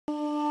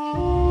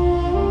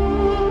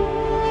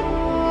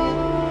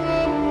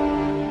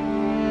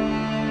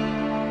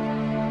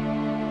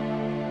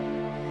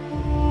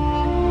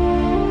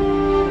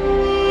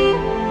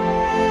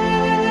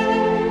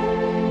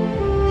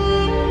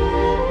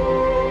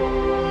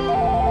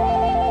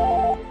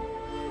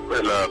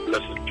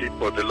Blessed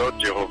people, the Lord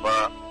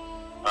Jehovah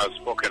has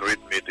spoken with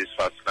me this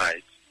first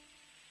night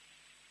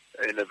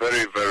in a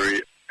very,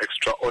 very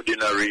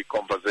extraordinary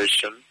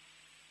conversation.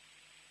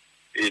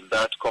 In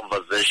that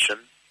conversation,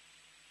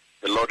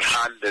 the Lord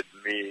handed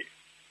me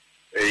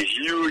a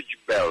huge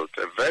belt,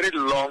 a very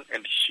long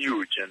and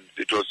huge, and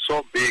it was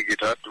so big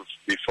it had to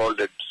be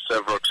folded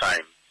several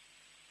times.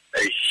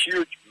 A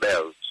huge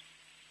belt.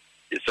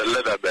 It's a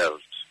leather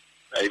belt.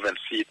 I even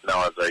see it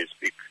now as I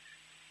speak.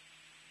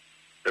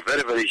 A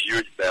very, very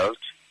huge belt.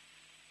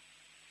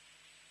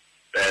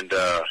 And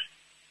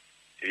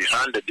he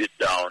handed it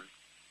down,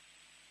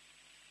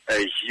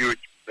 a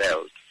huge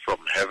belt from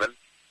heaven,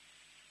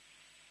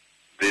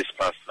 this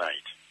past night.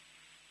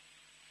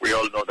 We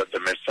all know that the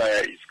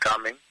Messiah is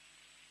coming,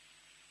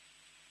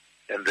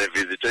 and the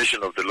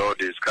visitation of the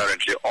Lord is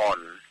currently on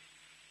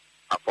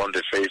upon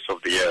the face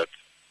of the earth.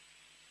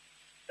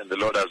 And the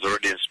Lord has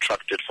already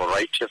instructed for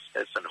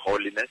righteousness and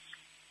holiness,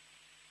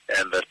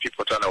 and that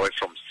people turn away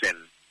from sin.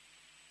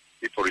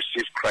 People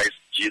receive Christ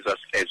Jesus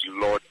as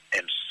Lord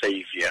and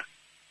Savior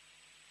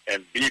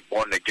and be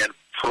born again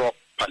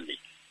properly.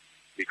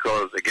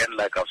 Because, again,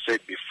 like I've said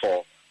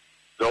before,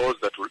 those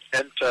that will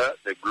enter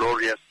the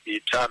glorious,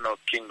 eternal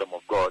kingdom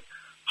of God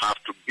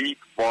have to be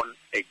born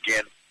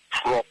again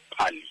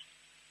properly.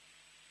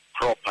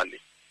 Properly.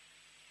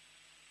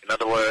 In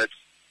other words,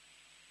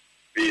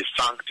 be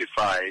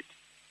sanctified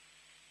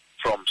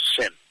from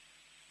sin.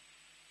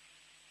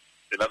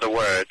 In other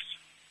words,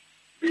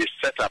 be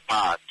set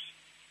apart.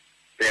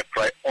 Their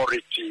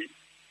priority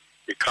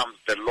becomes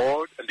the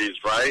Lord and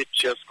His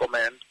righteous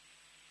command,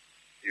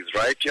 His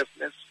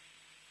righteousness,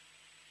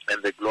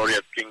 and the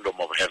glorious kingdom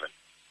of heaven.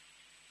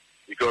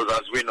 Because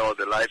as we know,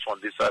 the life on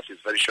this earth is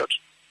very short,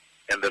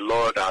 and the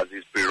Lord has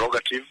His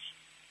prerogative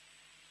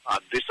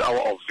at this hour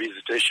of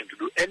visitation to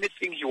do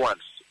anything He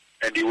wants,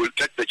 and He will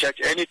take the church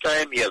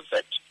anytime He has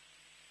set.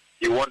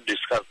 He won't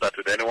discuss that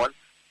with anyone,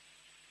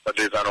 but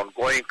there's an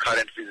ongoing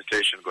current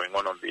visitation going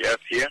on the earth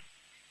here,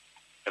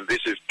 and this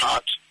is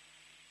part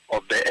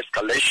of the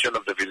escalation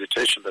of the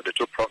visitation that the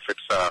two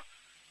prophets are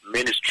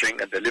ministering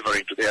and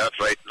delivering to the earth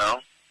right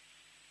now.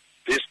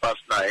 This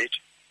past night,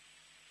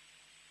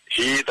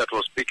 he that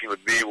was speaking with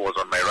me was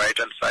on my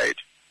right-hand side,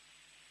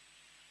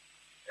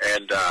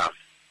 and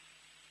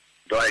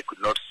though I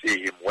could not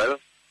see him well,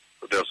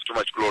 so there was too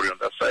much glory on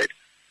that side,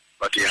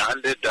 but he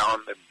handed down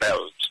a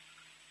belt,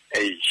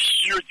 a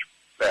huge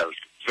belt,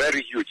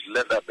 very huge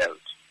leather belt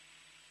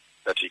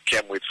that he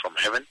came with from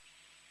heaven.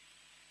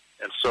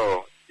 And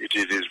so it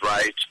is his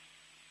right,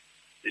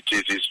 it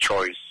is his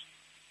choice.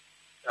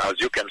 As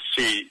you can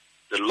see,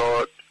 the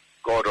Lord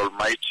God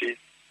Almighty,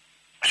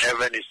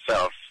 heaven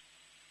itself,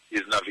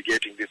 is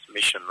navigating this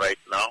mission right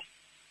now.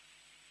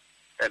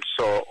 And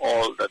so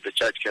all that the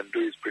church can do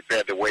is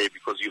prepare the way,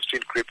 because you've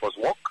seen cripples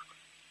walk,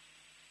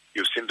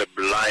 you've seen the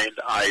blind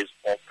eyes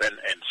open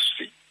and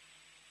see.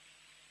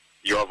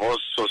 You have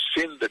also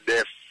seen the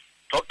deaf,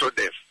 total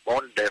deaf,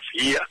 born deaf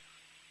hear,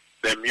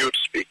 the mute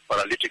speak,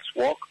 paralytics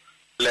walk,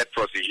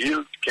 leprosy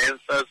healed,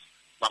 cancers.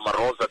 Mama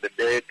Rosa, the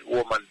dead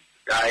woman,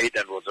 died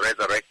and was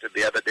resurrected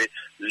the other day,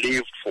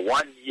 lived for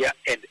 1 year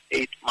and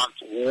 8 months,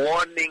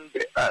 warning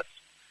the earth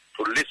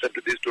to listen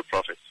to these two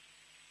prophets,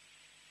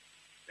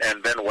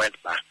 and then went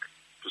back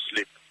to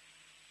sleep.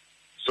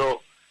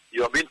 So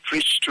you have been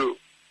preached to,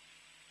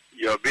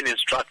 you have been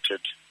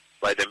instructed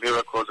by the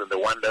miracles and the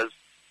wonders.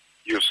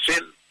 You've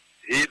seen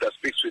He that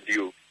speaks with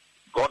you,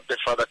 God the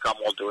Father, come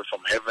all the way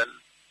from heaven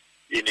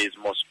in His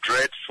most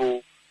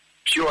dreadful,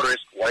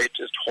 purest,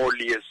 whitest,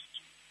 holiest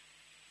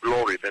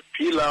glory, the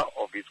pillar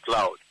of His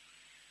cloud,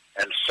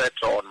 and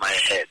settle on my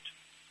head.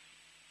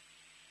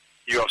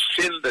 You have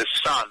seen the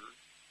Son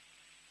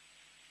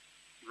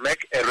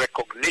make a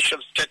recognition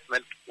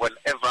statement whenever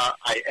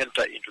I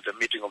enter into the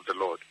meeting of the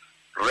Lord.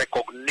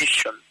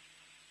 Recognition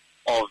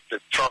of the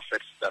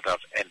prophets that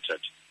have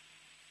entered.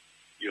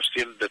 You've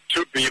seen the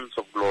two beams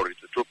of glory,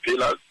 the two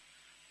pillars,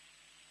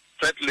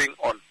 settling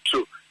on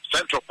two.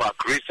 Central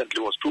Park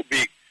recently was too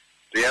big.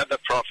 The other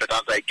prophet,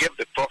 as I gave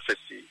the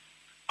prophecy,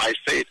 I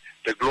said,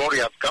 the glory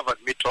has covered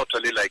me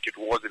totally like it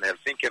was in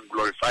Helsinki and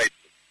glorified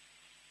me.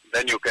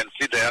 Then you can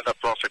see the other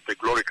prophet, the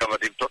glory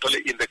covered him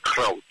totally in the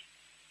crowd.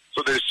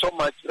 So there is so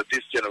much that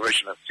this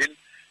generation has seen,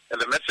 and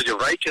the message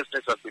of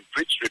righteousness has been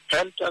preached,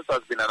 repentance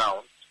has been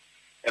announced,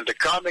 and the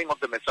coming of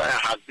the Messiah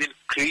has been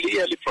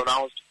clearly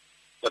pronounced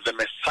that the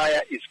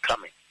Messiah is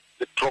coming.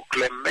 The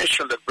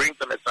proclamation that brings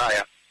the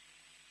Messiah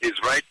is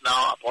right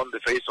now upon the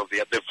face of the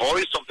earth. The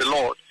voice of the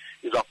Lord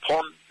is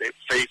upon the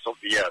face of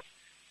the earth,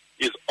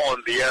 is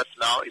on the earth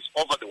now, is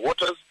over the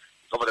waters,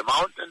 is over the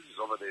mountains, is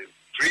over the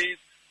trees,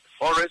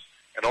 the forests,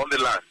 and on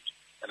the land,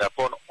 and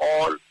upon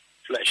all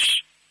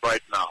flesh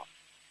right now.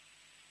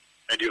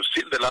 And you've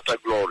seen the latter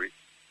glory.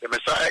 The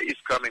Messiah is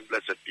coming,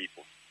 blessed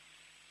people.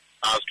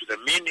 As to the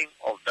meaning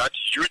of that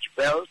huge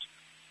belt,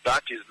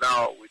 that is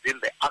now within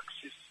the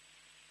axis,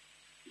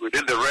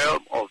 within the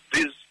realm of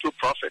these two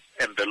prophets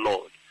and the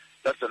Lord.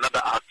 That's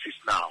another axis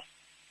now.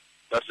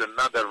 That's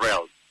another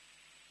realm.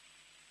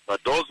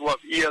 But those who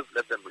have ears,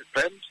 let them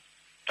repent.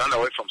 Turn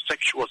away from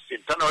sexual sin.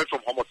 Turn away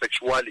from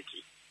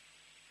homosexuality.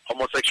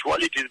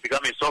 Homosexuality is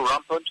becoming so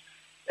rampant,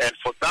 and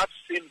for that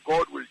sin,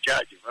 God will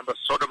judge. Remember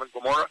Sodom and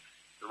Gomorrah?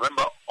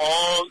 Remember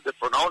all the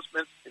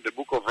pronouncements in the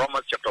book of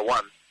Romans chapter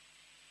 1,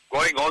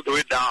 going all the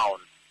way down.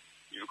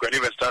 You can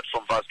even start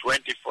from verse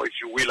 24, if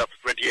you will, up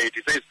to 28.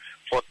 It says,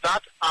 for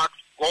that act,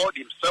 God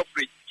himself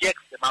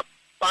rejects them,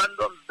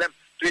 abandons them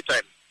 3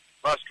 times.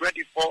 Verse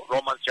 24,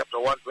 Romans chapter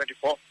 1,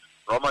 24,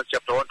 Romans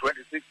chapter 1,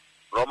 26,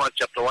 Romans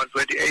chapter 1,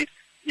 28.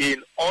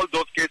 In all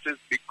those cases,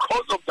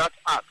 because of that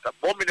act,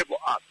 abominable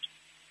act,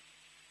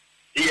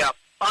 he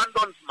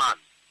abandons man.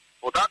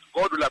 For that,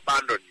 God will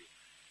abandon you.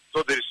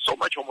 So there is so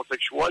much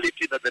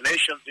homosexuality that the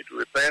nations need to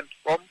repent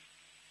from.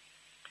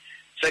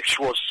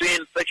 Sexual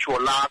sin,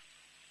 sexual lust.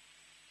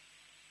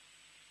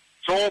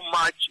 So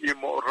much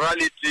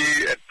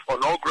immorality and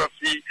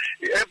pornography.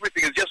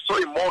 Everything is just so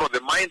immoral.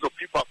 The minds of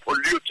people are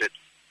polluted.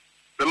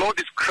 The Lord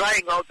is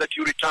crying out that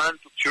you return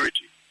to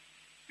purity.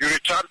 You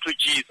return to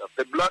Jesus.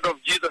 The blood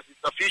of Jesus is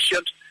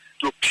sufficient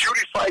to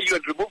purify you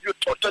and remove you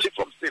totally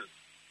from sin,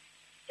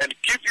 and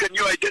give you a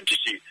new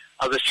identity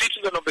as a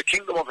citizen of the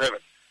kingdom of heaven,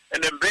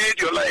 and embed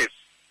your life,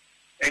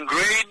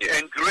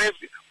 engrave,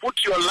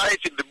 put your life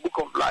in the book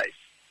of life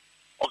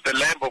of the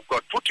Lamb of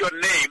God. Put your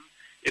name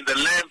in the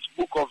Lamb's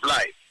book of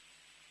life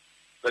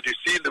that you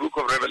see in the book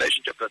of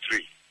Revelation chapter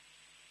 3.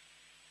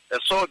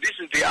 And so this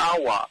is the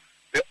hour,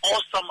 the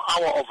awesome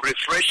hour of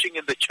refreshing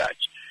in the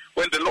church,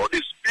 when the Lord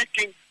is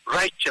speaking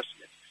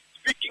righteousness,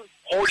 speaking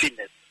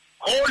holiness,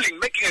 calling,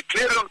 making a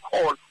clarion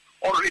call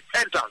on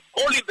repentance,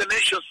 calling the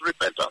nations to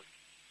repentance,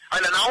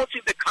 and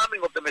announcing the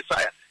coming of the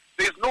Messiah.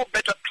 There is no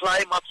better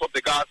climax of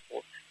the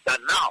gospel than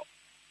now,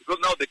 because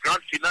now the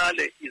grand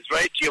finale is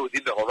right here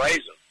within the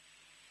horizon.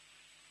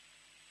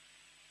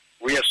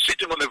 We are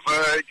sitting on the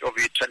verge of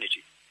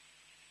eternity.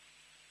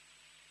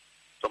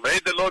 So may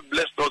the Lord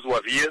bless those who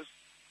have ears,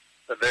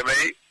 that they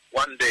may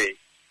one day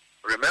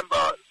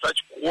remember such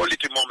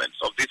quality moments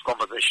of this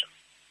conversation.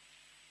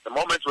 The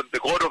moments when the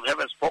God of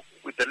heaven spoke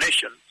with the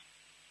nations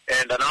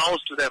and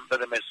announced to them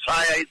that the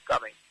Messiah is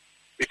coming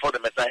before the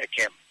Messiah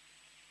came.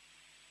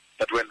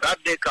 That when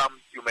that day comes,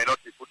 you may not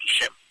be put to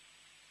shame.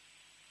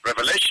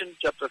 Revelation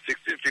chapter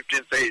 16,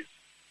 15 says,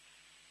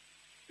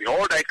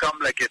 behold, I come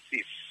like a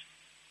thief,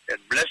 and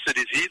blessed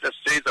is he that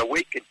stays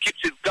awake and keeps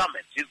his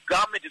garment. His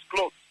garment is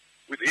clothed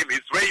with him,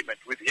 his raiment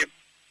with him,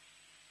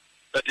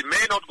 that he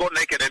may not go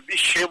naked and be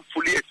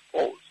shamefully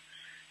exposed.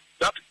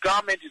 That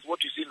garment is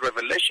what you see in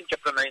Revelation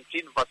chapter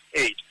 19, verse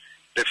 8.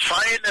 The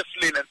finest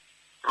linen,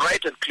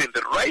 right and clean,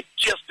 the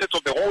righteousness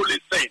of the holy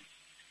saints,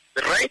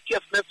 the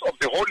righteousness of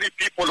the holy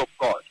people of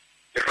God,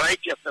 the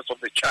righteousness of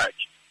the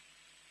church.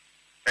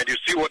 And you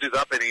see what is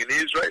happening in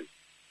Israel.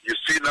 You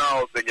see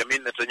now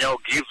Benjamin Netanyahu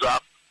gives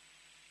up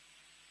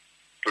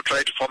to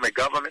try to form a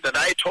government. And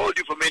I told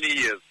you for many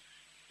years,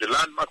 the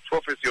landmark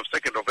prophecy of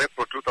 2nd of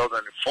April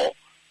 2004,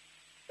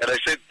 and I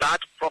said that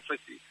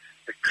prophecy,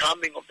 the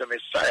coming of the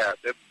Messiah,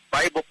 the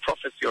Bible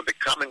prophecy of the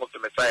coming of the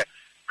Messiah,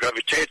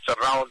 gravitates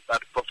around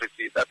that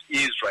prophecy, that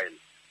Israel,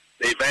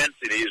 the events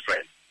in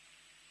Israel.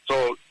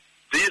 So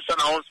this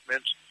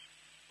announcement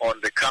on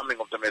the coming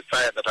of the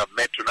Messiah that I've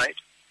made tonight,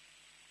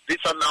 this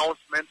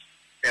announcement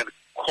and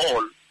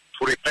call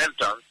to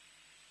repentance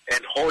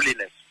and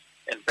holiness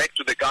and back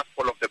to the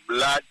gospel of the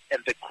blood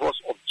and the cross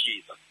of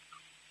Jesus.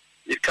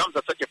 It comes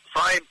at such a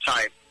prime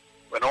time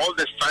when all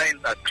the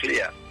signs are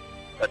clear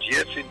that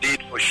yes,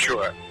 indeed, for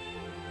sure,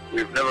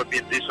 we've never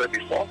been this way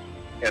before,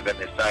 and the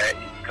Messiah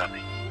is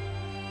coming.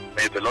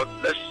 May the Lord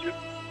bless you.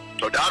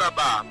 Toda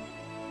Rabah,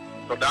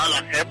 Toda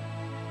Lachem,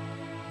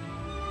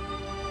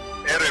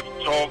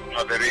 Erev Tov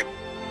Haverim.